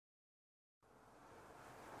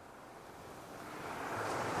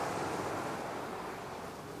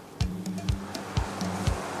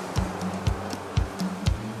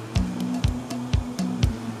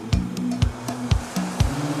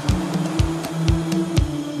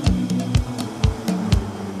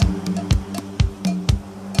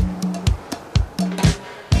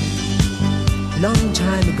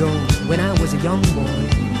time ago, when I was a young boy,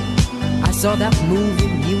 I saw that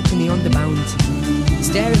moving mutiny on the Bounty,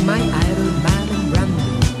 staring my idol Marlon Brando,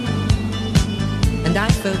 and I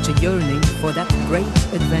felt a yearning for that great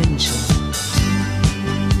adventure.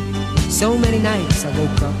 So many nights I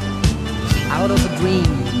woke up out of a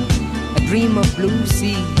dream of blue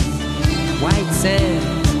seas, white sand,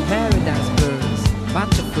 paradise birds,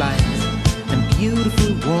 butterflies, and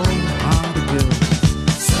beautiful warm-hearted girls.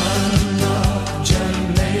 Son of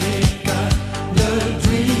Jamaica, the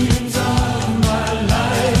dreams of my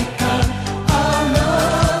life, our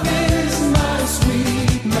love is my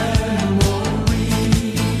sweet memory.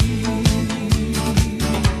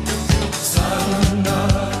 Son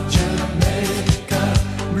of Jamaica,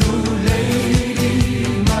 blue lady,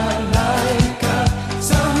 my life,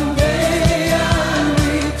 someday I'll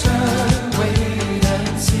return, wait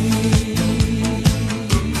and see.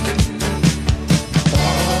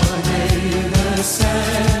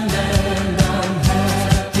 Sand and I'm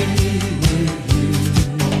happy with you.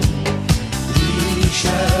 We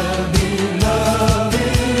shall be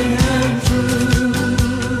loving and true.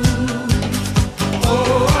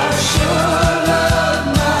 Oh, I sure love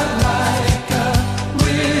my life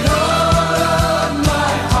with all of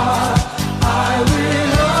my heart. I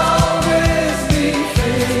will always be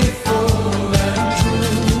faithful and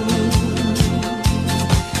true.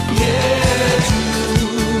 Yeah, true.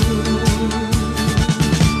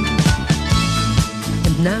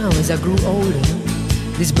 Now as I grew older,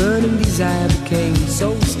 this burning desire became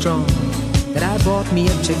so strong that I bought me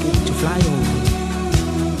a ticket to fly over.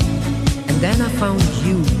 And then I found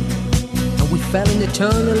you, and we fell in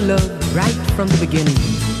eternal love right from the beginning.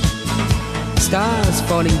 Stars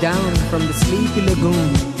falling down from the sleepy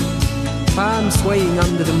lagoon, palms swaying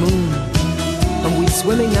under the moon, and we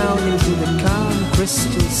swimming out into the calm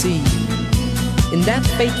crystal sea. In that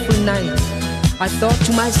fateful night, I thought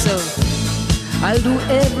to myself, I'll do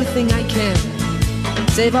everything I can,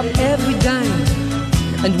 save up every dime,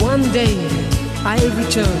 and one day I'll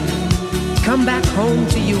return, come back home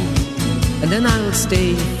to you, and then I'll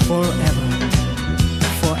stay forever,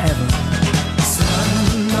 forever.